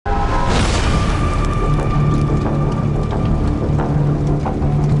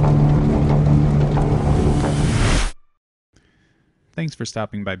Thanks for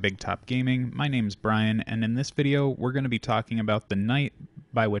stopping by Big Top Gaming. My name's Brian, and in this video, we're going to be talking about the knight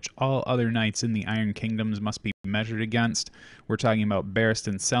by which all other knights in the Iron Kingdoms must be measured against. We're talking about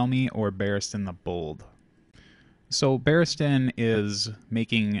Barristan Selmy or Barristan the Bold. So Barristan is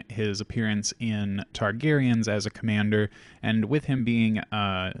making his appearance in Targaryens as a commander, and with him being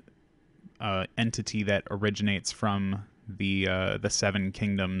an entity that originates from the Seven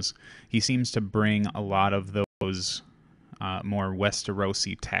Kingdoms, he seems to bring a lot of those more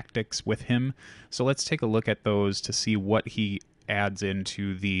Westerosi tactics with him. So let's take a look at those to see what he adds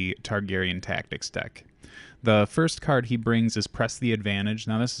into the Targaryen tactics deck. The first card he brings is Press the Advantage.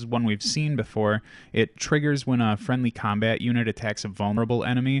 Now this is one we've seen before. It triggers when a friendly combat unit attacks a vulnerable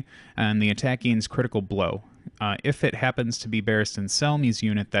enemy, and the attack gains critical blow. If it happens to be Barristan Selmy's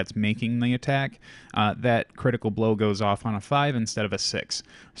unit that's making the attack, that critical blow goes off on a 5 instead of a 6.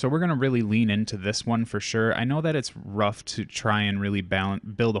 So we're going to really lean into this one for sure. I know that it's rough to try and really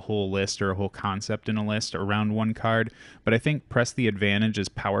build a whole list or a whole concept in a list around one card, but I think Press the Advantage is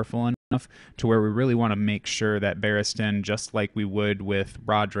powerful enough to where we really want to make sure that Barristan, just like we would with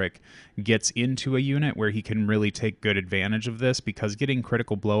Roderick, gets into a unit where he can really take good advantage of this, because getting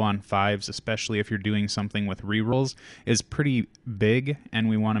critical blow on 5s, especially if you're doing something with rerolls, is pretty big, and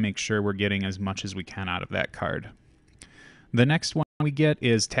we want to make sure we're getting as much as we can out of that card. The next one we get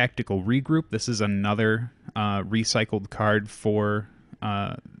is Tactical Regroup. This is another recycled card for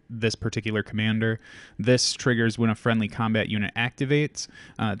this particular commander. This triggers when a friendly combat unit activates.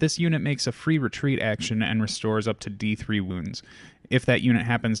 This unit makes a free retreat action and restores up to D3 wounds. If that unit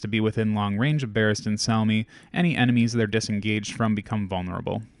happens to be within long range of Barristan Selmy, any enemies they're disengaged from become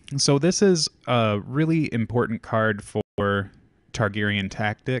vulnerable. So this is a really important card for Targaryen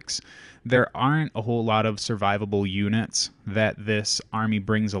tactics. There aren't a whole lot of survivable units that this army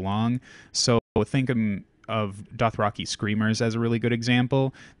brings along, so think of Dothraki Screamers as a really good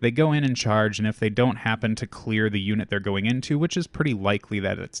example. They go in and charge, and if they don't happen to clear the unit they're going into, which is pretty likely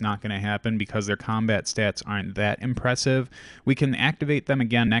that it's not going to happen because their combat stats aren't that impressive, we can activate them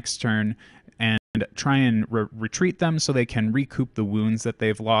again next turn and try and retreat them so they can recoup the wounds that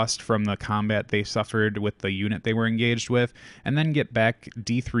they've lost from the combat they suffered with the unit they were engaged with, and then get back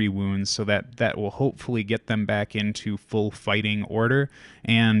D3 wounds, so that will hopefully get them back into full fighting order,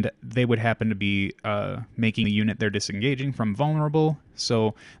 and they would happen to be making the unit they're disengaging from vulnerable,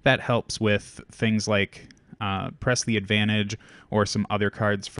 so that helps with things like Press the Advantage or some other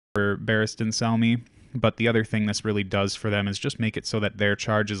cards for Barristan Selmy. But the other thing this really does for them is just make it so that their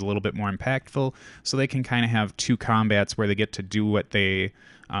charge is a little bit more impactful, so they can kind of have two combats where they get to do what they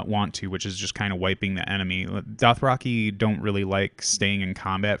want to, which is just kind of wiping the enemy. Dothraki don't really like staying in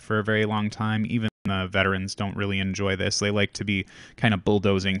combat for a very long time. Even the veterans don't really enjoy this. They like to be kind of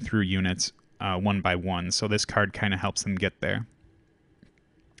bulldozing through units one by one, so this card kind of helps them get there.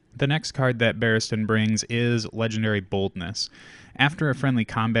 The next card that Barristan brings is Legendary Boldness. After a friendly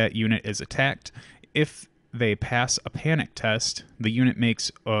combat unit is attacked, if they pass a panic test, the unit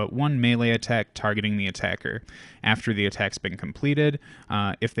makes one melee attack targeting the attacker. After the attack's been completed,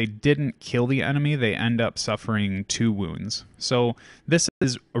 if they didn't kill the enemy, they end up suffering 2 wounds. So this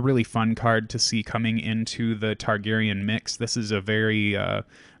is a really fun card to see coming into the Targaryen mix. This is a very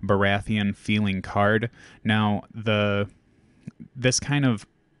Baratheon feeling card. Now, this kind of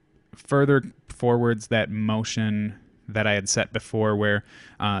further forwards that motion that I had set before, where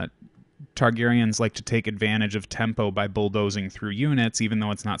Targaryens like to take advantage of tempo by bulldozing through units, even though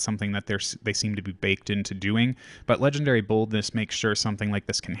it's not something that they seem to be baked into doing. But Legendary Boldness makes sure something like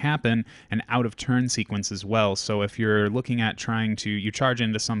this can happen, and out of turn sequence as well. So if you're looking at you charge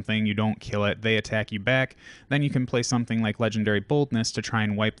into something, you don't kill it, they attack you back, then you can play something like Legendary Boldness to try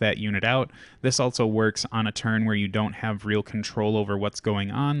and wipe that unit out. This also works on a turn where you don't have real control over what's going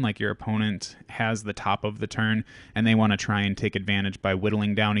on, like your opponent has the top of the turn, and they want to try and take advantage by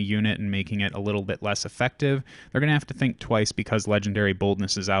whittling down a unit and making it a little bit less effective. They're going to have to think twice because Legendary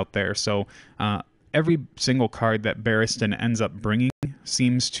Boldness is out there. So every single card that Barristan ends up bringing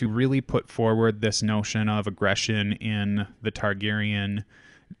seems to really put forward this notion of aggression in the Targaryen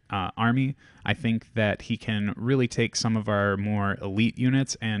army. I think that he can really take some of our more elite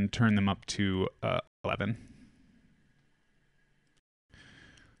units and turn them up to 11.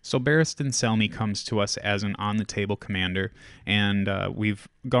 So Barristan Selmy comes to us as an on-the-table commander, and we've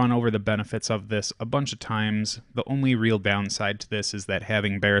gone over the benefits of this a bunch of times. The only real downside to this is that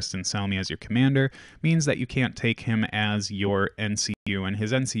having Barristan Selmy as your commander means that you can't take him as your NCU, and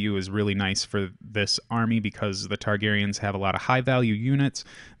his NCU is really nice for this army because the Targaryens have a lot of high-value units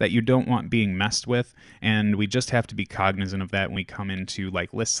that you don't want being messed with, and we just have to be cognizant of that when we come into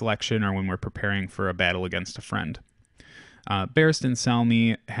like list selection or when we're preparing for a battle against a friend. Barristan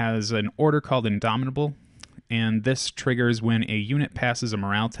Selmy has an order called Indomitable, and this triggers when a unit passes a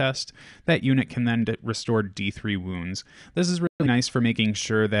morale test. That unit can then restore D3 wounds. This is really nice for making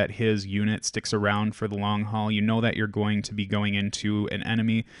sure that his unit sticks around for the long haul. You know that you're going to be going into an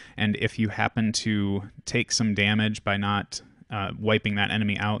enemy, and if you happen to take some damage by not wiping that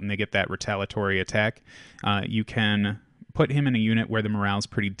enemy out and they get that retaliatory attack, you can put him in a unit where the morale's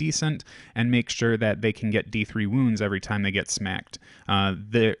pretty decent and make sure that they can get D3 wounds every time they get smacked.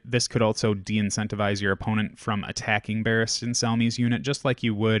 This could also de-incentivize your opponent from attacking Barristan Selmy's unit, just like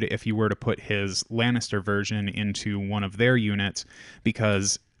you would if you were to put his Lannister version into one of their units,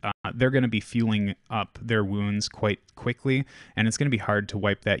 because they're going to be fueling up their wounds quite quickly, and it's going to be hard to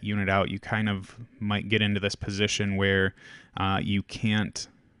wipe that unit out. You kind of might get into this position where you can't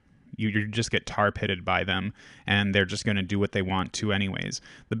you just get tar pitted by them, and they're just going to do what they want to anyways.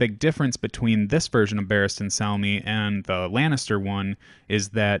 The big difference between this version of Barristan Selmy and the Lannister one is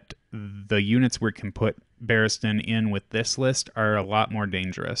that the units we can put Barristan in with this list are a lot more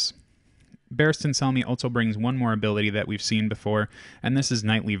dangerous. Barristan Selmy also brings one more ability that we've seen before, and this is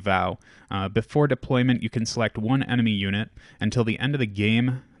Knightly Vow. Before deployment, you can select one enemy unit. Until the end of the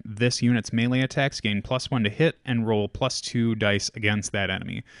game, this unit's melee attacks gain +1 to hit and roll +2 dice against that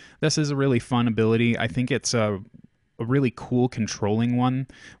enemy. This is a really fun ability. I think it's a really cool controlling one,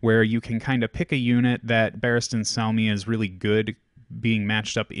 where you can kind of pick a unit that Barristan Selmy is really good being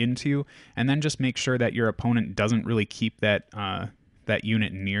matched up into, and then just make sure that your opponent doesn't really keep that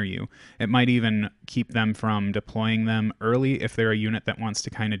unit near you. It might even keep them from deploying them early if they're a unit that wants to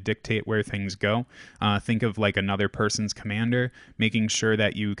kind of dictate where things go. Think of like another person's commander, making sure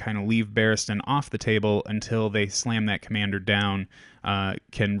that you kind of leave Barristan off the table until they slam that commander down,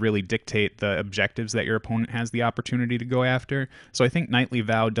 can really dictate the objectives that your opponent has the opportunity to go after. So I think Knightly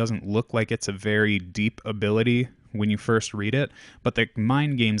Vow doesn't look like it's a very deep ability when you first read it, but the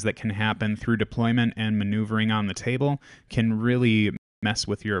mind games that can happen through deployment and maneuvering on the table can really mess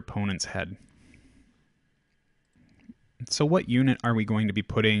with your opponent's head. So what unit are we going to be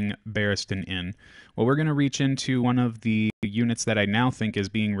putting Barristan in? Well, we're going to reach into one of the units that I now think is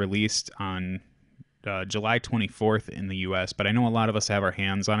being released on July 24th in the US, but I know a lot of us have our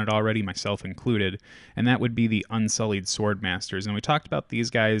hands on it already, myself included, and that would be the Unsullied Swordmasters. And we talked about these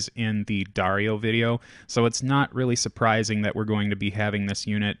guys in the Dario video, so it's not really surprising that we're going to be having this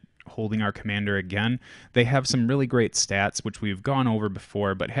unit holding our commander again. They have some really great stats, which we've gone over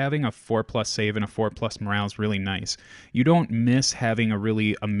before, but having a 4+ save and a 4+ morale is really nice. You don't miss having a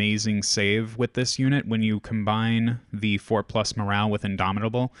really amazing save with this unit when you combine the 4+ morale with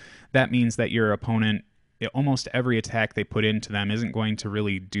Indomitable. That means that your opponent, almost every attack they put into them isn't going to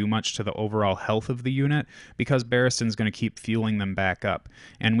really do much to the overall health of the unit, because Barristan's going to keep fueling them back up.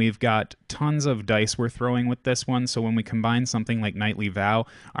 And we've got tons of dice we're throwing with this one, so when we combine something like Knightly Vow,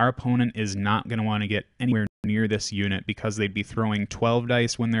 our opponent is not going to want to get anywhere near this unit, because they'd be throwing 12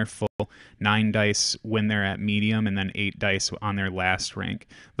 dice when they're full, 9 dice when they're at medium, and then 8 dice on their last rank.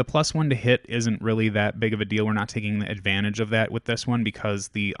 The +1 to hit isn't really that big of a deal. We're not taking the advantage of that with this one, because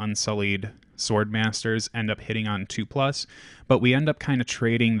the Unsullied Swordmasters end up hitting on 2+, but we end up kind of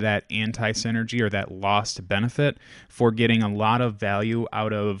trading that anti-synergy or that lost benefit for getting a lot of value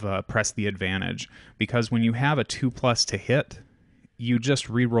out of Press the Advantage, because when you have a 2+ to hit, you just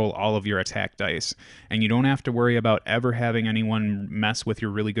re-roll all of your attack dice, and you don't have to worry about ever having anyone mess with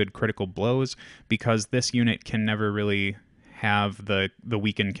your really good critical blows, because this unit can never really have the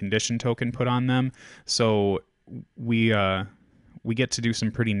weakened condition token put on them. So we get to do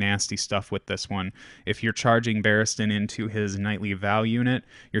some pretty nasty stuff with this one. If you're charging Barristan into his Knightly Vow unit,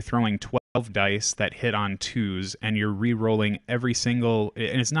 you're throwing 12 dice that hit on 2s, and you're re-rolling every single,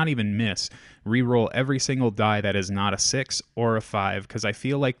 and it's not even miss, re-roll every single die that is not a 6 or a 5, because I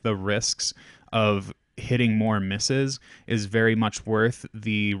feel like the risks of hitting more misses is very much worth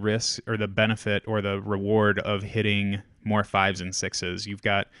the risk or the benefit or the reward of hitting more 5s and 6s. You've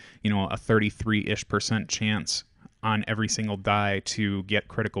got, a 33-ish% chance on every single die to get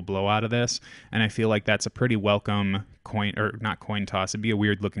critical blow out of this, and I feel like that's a pretty welcome coin, or not coin toss, it'd be a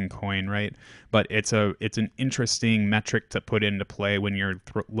weird looking coin, right? But it's an interesting metric to put into play when you're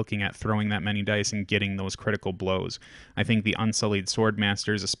looking at throwing that many dice and getting those critical blows. I think the Unsullied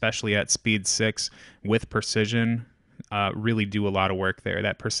Swordmasters, especially at speed 6 with precision, really do a lot of work there.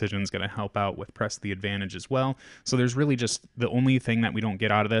 That precision is going to help out with Press the Advantage as well. So there's really just the only thing that we don't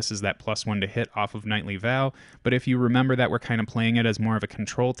get out of this is that +1 to hit off of Knightly Vow. But if you remember that we're kind of playing it as more of a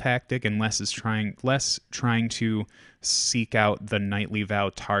control tactic and less trying to seek out the Nightly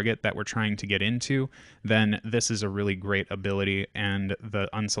Vow target that we're trying to get into, then this is a really great ability, and the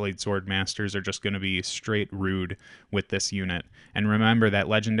Unsullied Swordmasters are just going to be straight rude with this unit. And remember that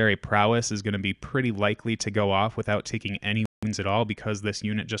legendary prowess is going to be pretty likely to go off without taking any wounds at all, because this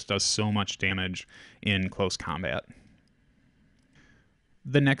unit just does so much damage in close combat.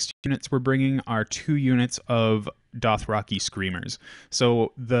 The next units we're bringing are 2 units of Dothraki Screamers.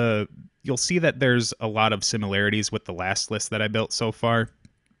 So you'll see that there's a lot of similarities with the last list that I built so far,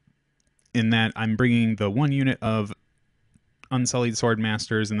 in that I'm bringing the 1 unit of Unsullied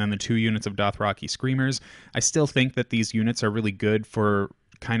Swordmasters and then the 2 units of Dothraki Screamers. I still think that these units are really good for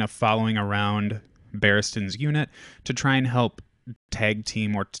kind of following around Barristan's unit to try and help tag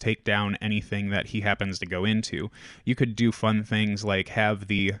team or take down anything that he happens to go into. You could do fun things like have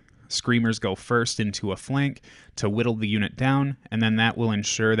the Screamers go first into a flank to whittle the unit down, and then that will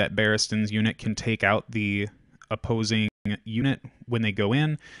ensure that Barristan's unit can take out the opposing unit when they go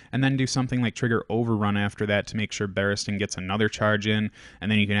in, and then do something like trigger Overrun after that to make sure Barristan gets another charge in,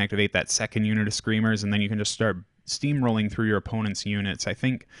 and then you can activate that second unit of Screamers, and then you can just start steamrolling through your opponent's units. I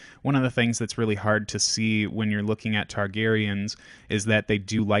think one of the things that's really hard to see when you're looking at Targaryens is that they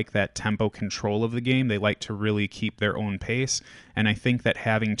do like that tempo control of the game. They like to really keep their own pace, and I think that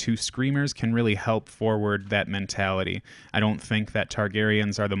having 2 Screamers can really help forward that mentality. I don't think that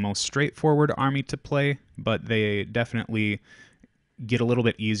Targaryens are the most straightforward army to play, but they definitely get a little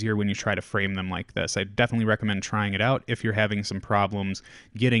bit easier when you try to frame them like this. I definitely recommend trying it out if you're having some problems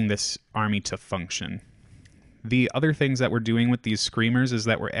getting this army to function. The other things that we're doing with these Screamers is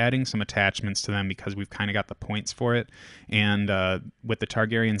that we're adding some attachments to them because we've kind of got the points for it, and with the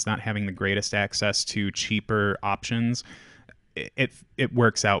Targaryens not having the greatest access to cheaper options, it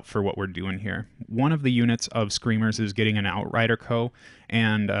works out for what we're doing here. One of the units of Screamers is getting an Outrider Co,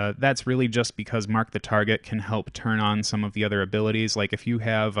 and that's really just because Mark the Target can help turn on some of the other abilities. Like if you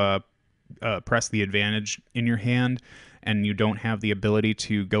have Press the Advantage in your hand and you don't have the ability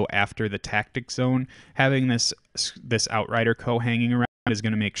to go after the tactic zone, having this Outrider Co hanging around is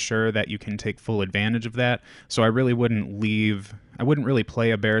going to make sure that you can take full advantage of that. So I wouldn't really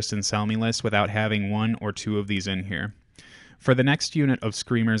play a Barristan Selmy list without having 1 or 2 of these in here. For the next unit of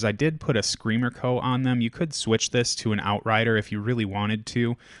Screamers, I did put a Screamer Co on them. You could switch this to an Outrider if you really wanted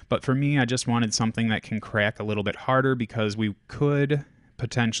to, but for me, I just wanted something that can crack a little bit harder because we could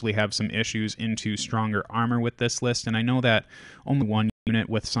potentially have some issues into stronger armor with this list, and I know that only 1 unit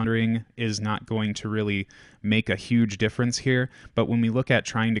with Sundering is not going to really make a huge difference here, but when we look at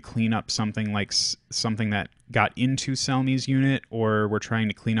trying to clean up something like something that got into Selmy's unit, or we're trying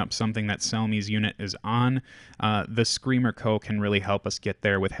to clean up something that Selmy's unit is on, the Screamer Co can really help us get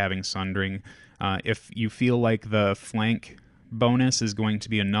there with having Sundering. If you feel like the flank bonus is going to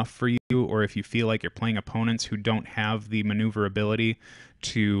be enough for you, or if you feel like you're playing opponents who don't have the maneuverability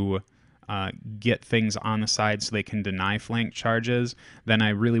to get things on the side so they can deny flank charges, then I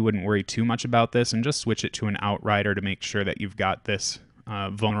really wouldn't worry too much about this and just switch it to an Outrider to make sure that you've got this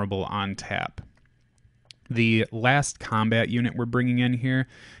vulnerable on tap. The last combat unit we're bringing in here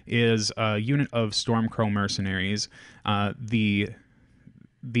is a unit of Stormcrow Mercenaries.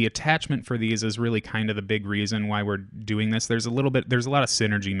 The attachment for these is really kind of the big reason why we're doing this. There's a lot of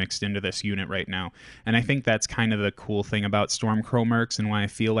synergy mixed into this unit right now, and I think that's kind of the cool thing about Stormcrow Mercs and why I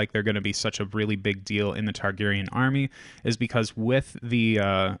feel like they're going to be such a really big deal in the Targaryen army, is because with the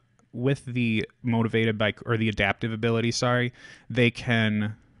motivated by, or the adaptive ability, they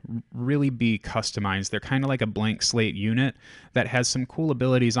can really be customized. They're kind of like a blank slate unit that has some cool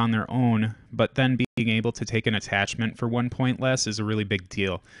abilities on their own, but then being able to take an attachment for 1 point less is a really big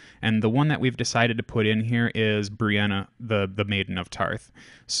deal. And the one that we've decided to put in here is Brienne, the Maiden of Tarth.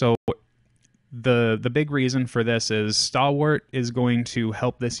 So the big reason for this is Stalwart is going to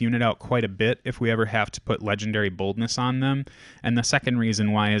help this unit out quite a bit if we ever have to put Legendary Boldness on them. And the second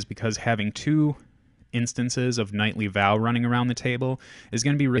reason why is because having 2 instances of Nightly Vow running around the table is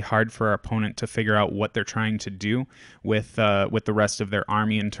going to be really hard for our opponent to figure out what they're trying to do with the rest of their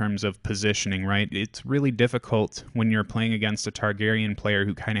army in terms of positioning, right? It's really difficult when you're playing against a Targaryen player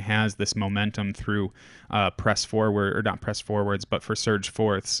who kind of has this momentum through press forward, or not press forwards, but for surge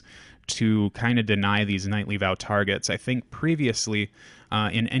fourths, to kind of deny these Nightly Vow targets. I think previously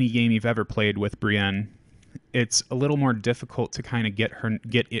in any game you've ever played with Brienne, it's a little more difficult to kind of get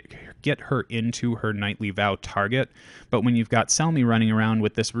her into her Nightly Vow target. But when you've got Selmy running around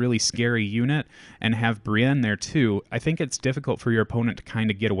with this really scary unit and have Brienne there too, I think it's difficult for your opponent to kind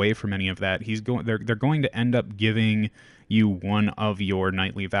of get away from any of that. They're going to end up giving you one of your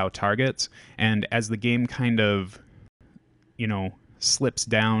Nightly Vow targets, and as the game kind of, slips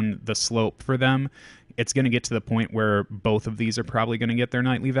down the slope for them, it's going to get to the point where both of these are probably going to get their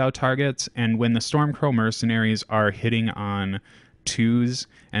nightly vow targets. And when the Stormcrow mercenaries are hitting on twos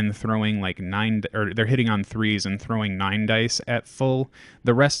and throwing like nine, or they're hitting on threes and throwing 9 dice at full,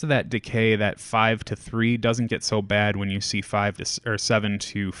 the rest of that decay, that 5 to 3, doesn't get so bad when you see 7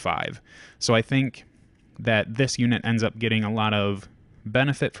 to 5. So I think that this unit ends up getting a lot of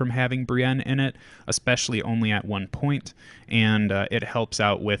benefit from having Brienne in it, especially only at 1 point, and it helps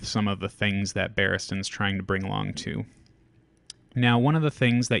out with some of the things that Barristan's trying to bring along too. Now, one of the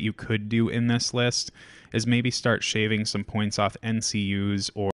things that you could do in this list is maybe start shaving some points off NCUs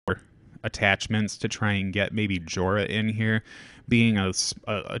or attachments to try and get maybe Jorah in here. Being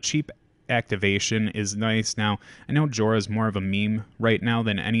a cheap activation is nice. Now, I know Jorah is more of a meme right now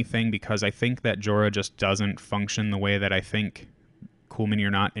than anything because I think that Jorah just doesn't function the way that I think Cool Mini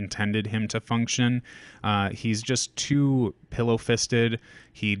or Not intended him to function. He's just too pillow-fisted.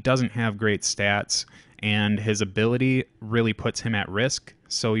 He doesn't have great stats, and his ability really puts him at risk.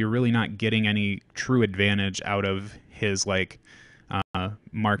 So you're really not getting any true advantage out of his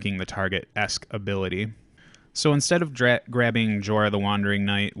marking the target-esque ability. So instead of grabbing Jorah the Wandering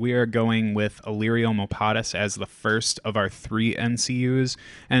Knight, we are going with Illyrio Mopatis as the first of our 3 NCUs,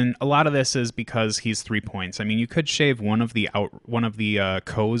 and a lot of this is because he's 3 points. I mean, you could shave one of the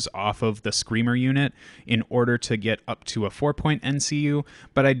Co's off of the Screamer unit in order to get up to a 4-point NCU,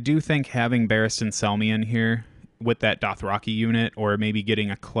 but I do think having Barristan Selmy in here with that Dothraki unit, or maybe getting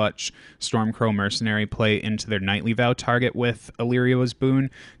a clutch Stormcrow mercenary play into their nightly vow target with Illyrio's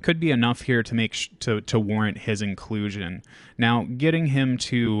boon, could be enough here to make to warrant his inclusion. Now, getting him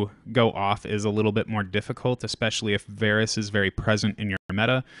to go off is a little bit more difficult, especially if Varys is very present in your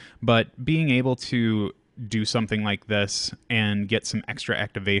meta, but being able to do something like this and get some extra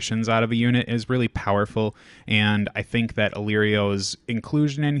activations out of a unit is really powerful, and I think that Illyrio's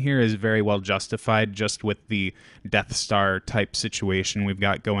inclusion in here is very well justified just with the Death Star type situation we've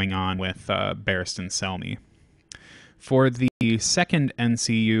got going on with Barristan Selmy. For the second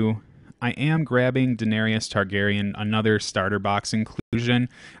NCU, I am grabbing Daenerys Targaryen, another starter box inclusion.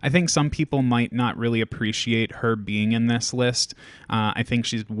 I think some people might not really appreciate her being in this list. I think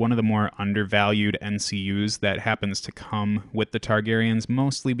she's one of the more undervalued NCUs that happens to come with the Targaryens,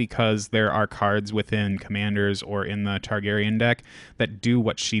 mostly because there are cards within Commanders or in the Targaryen deck that do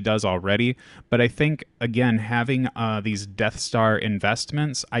what she does already. But I think, again, having these Death Star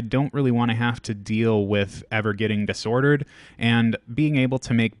investments, I don't really want to have to deal with ever getting disordered, and being able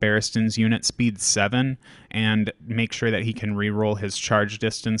to make Barristan's unit speed 7 and make sure that he can reroll his charge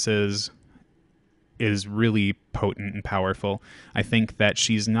distances is really potent and powerful. I think that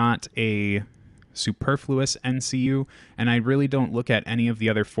she's not a superfluous NCU, and I really don't look at any of the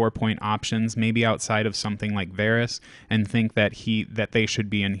other 4-point options, maybe outside of something like Varys, and think that they should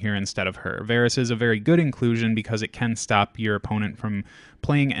be in here instead of her. Varys is a very good inclusion because it can stop your opponent from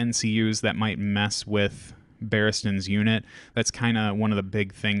playing NCUs that might mess with Barristan's unit. That's kind of one of the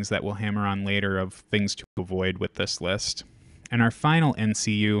big things that we'll hammer on later of things to avoid with this list. And our final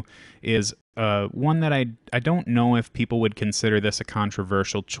NCU is one that I don't know if people would consider this a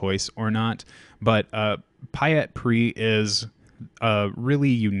controversial choice or not, but Pyat Pri is a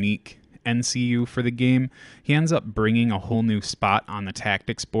really unique NCU for the game. He ends up bringing a whole new spot on the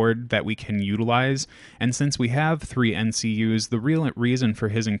tactics board that we can utilize, and since we have 3 NCUs, the real reason for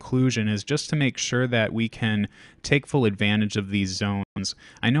his inclusion is just to make sure that we can take full advantage of these zones.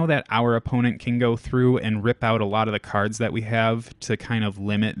 I know that our opponent can go through and rip out a lot of the cards that we have to kind of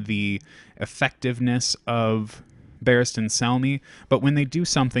limit the effectiveness of Barristan Selmy, but when they do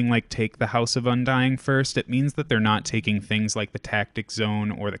something like take the House of Undying first, it means that they're not taking things like the tactic zone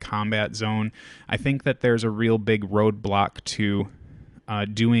or the combat zone. I think that there's a real big roadblock to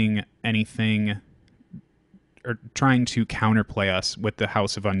doing anything or trying to counterplay us with the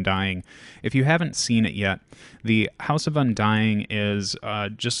House of Undying. If you haven't seen it yet, the House of Undying is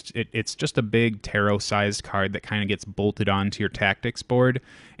it's just a big tarot-sized card that kind of gets bolted onto your tactics board,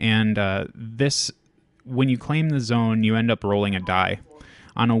 and when you claim the zone, you end up rolling a die.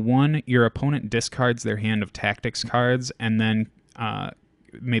 On a 1, your opponent discards their hand of tactics cards and then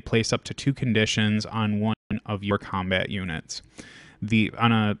may place up to 2 conditions on one of your combat units.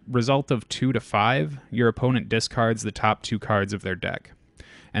 On a result of 2 to 5, your opponent discards the top 2 cards of their deck.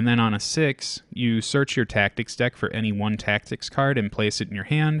 And then on a 6, you search your tactics deck for any 1 tactics card and place it in your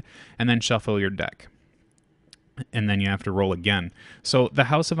hand, and then shuffle your deck. And then you have to roll again. So the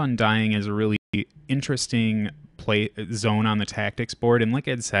House of Undying is a really interesting play zone on the tactics board, and like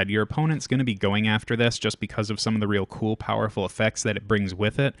I said, your opponent's going to be going after this just because of some of the real cool, powerful effects that it brings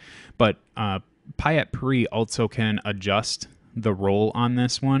with it. But Pyat Pri also can adjust the roll on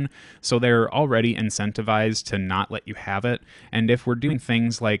this one, so they're already incentivized to not let you have it. And if we're doing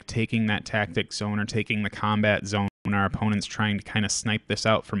things like taking that tactic zone or taking the combat zone when our opponent's trying to kind of snipe this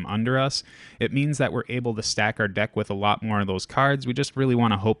out from under us, it means that we're able to stack our deck with a lot more of those cards. We just really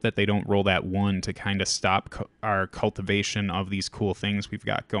want to hope that they don't roll that one to kind of stop our cultivation of these cool things we've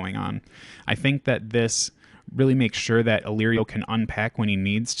got going on. I think that this really makes sure that Illyrio can unpack when he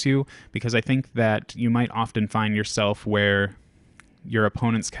needs to, because I think that you might often find yourself where your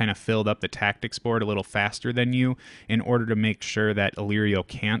opponent's kind of filled up the tactics board a little faster than you in order to make sure that Illyrio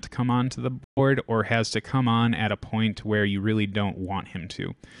can't come onto the board or has to come on at a point where you really don't want him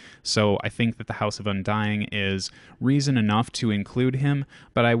to. So I think that the House of Undying is reason enough to include him,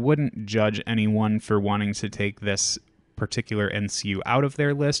 but I wouldn't judge anyone for wanting to take this particular NCU out of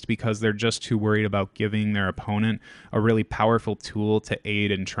their list because they're just too worried about giving their opponent a really powerful tool to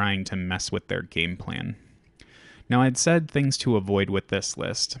aid in trying to mess with their game plan. Now, I'd said things to avoid with this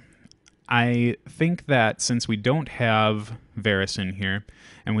list. I think that since we don't have Varys in here,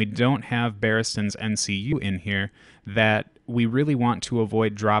 and we don't have Barristan's NCU in here, that we really want to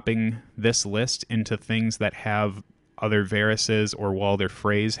avoid dropping this list into things that have other Varys's or Walder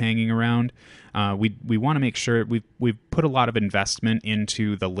Freys hanging around. We want to make sure we've put a lot of investment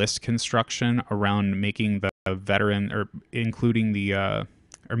into the list construction around making the veteran, or including the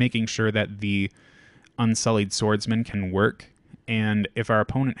or making sure that the Unsullied Swordsman can work, and if our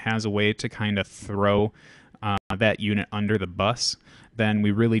opponent has a way to kind of throw that unit under the bus, then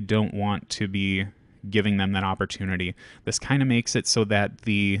we really don't want to be giving them that opportunity. This kind of makes it so that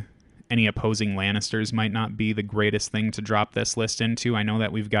any opposing Lannisters might not be the greatest thing to drop this list into. I know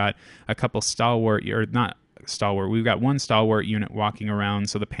that we've got a couple stalwart, or not stalwart, we've got one stalwart unit walking around,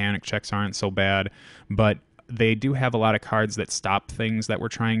 so the panic checks aren't so bad, but they do have a lot of cards that stop things that we're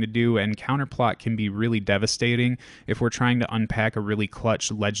trying to do, and counterplot can be really devastating if we're trying to unpack a really clutch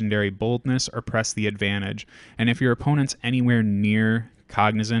legendary boldness or press the advantage. And if your opponent's anywhere near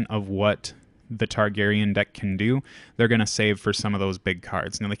cognizant of what the Targaryen deck can do, they're going to save for some of those big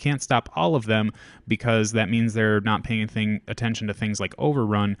cards. Now, they can't stop all of them because that means they're not paying attention to things like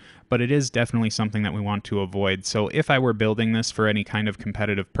Overrun, but it is definitely something that we want to avoid. So if I were building this for any kind of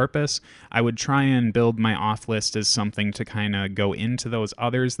competitive purpose, I would try and build my off list as something to kind of go into those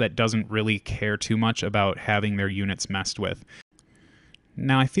others that doesn't really care too much about having their units messed with.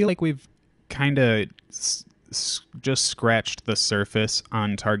 Now, I feel like we've kind of just scratched the surface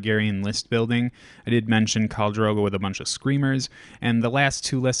on Targaryen list building. I did mention Khal Drogo with a bunch of Screamers, and the last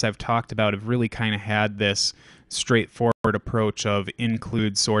two lists I've talked about have really kind of had this straightforward approach of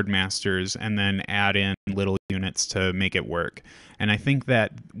include Swordmasters and then add in little units to make it work. And I think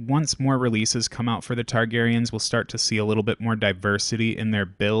that once more releases come out for the Targaryens, we'll start to see a little bit more diversity in their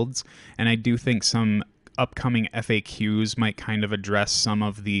builds, and I do think some upcoming FAQs might kind of address some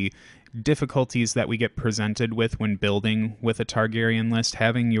of the difficulties that we get presented with when building with a Targaryen list.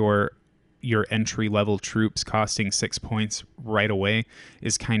 Having your entry-level troops costing 6 points right away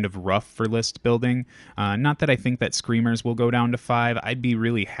is kind of rough for list building. Not that I think that Screamers will go down to 5. I'd be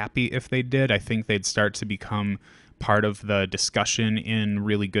really happy if they did. I think they'd start to become part of the discussion in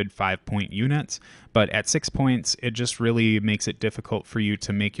really good 5-point units, but at 6 points, it just really makes it difficult for you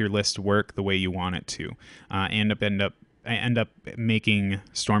to make your list work the way you want it to. I end up making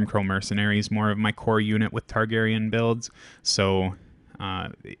Stormcrow Mercenaries more of my core unit with Targaryen builds, so you're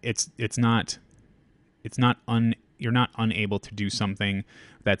not unable to do something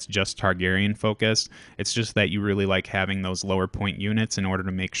that's just Targaryen focused. It's just that you really like having those lower point units in order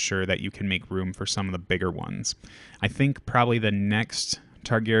to make sure that you can make room for some of the bigger ones. I think probably the next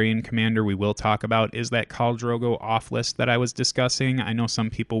Targaryen commander we will talk about is that Khal Drogo off list that I was discussing. I know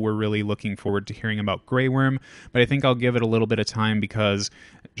some people were really looking forward to hearing about Grey Worm, but I think I'll give it a little bit of time because,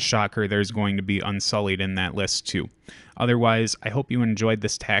 shocker, there's going to be Unsullied in that list too. Otherwise, I hope you enjoyed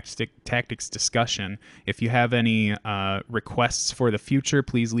this tactics discussion. If you have any requests for the future,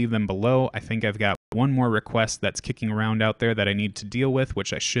 please leave them below. I think I've got one more request that's kicking around out there that I need to deal with,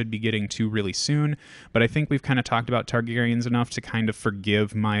 which I should be getting to really soon. But I think we've kind of talked about Targaryens enough to kind of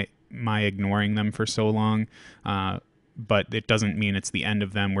forgive my ignoring them for so long. But it doesn't mean it's the end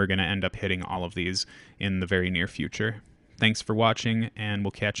of them. We're going to end up hitting all of these in the very near future. Thanks for watching, and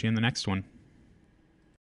we'll catch you in the next one.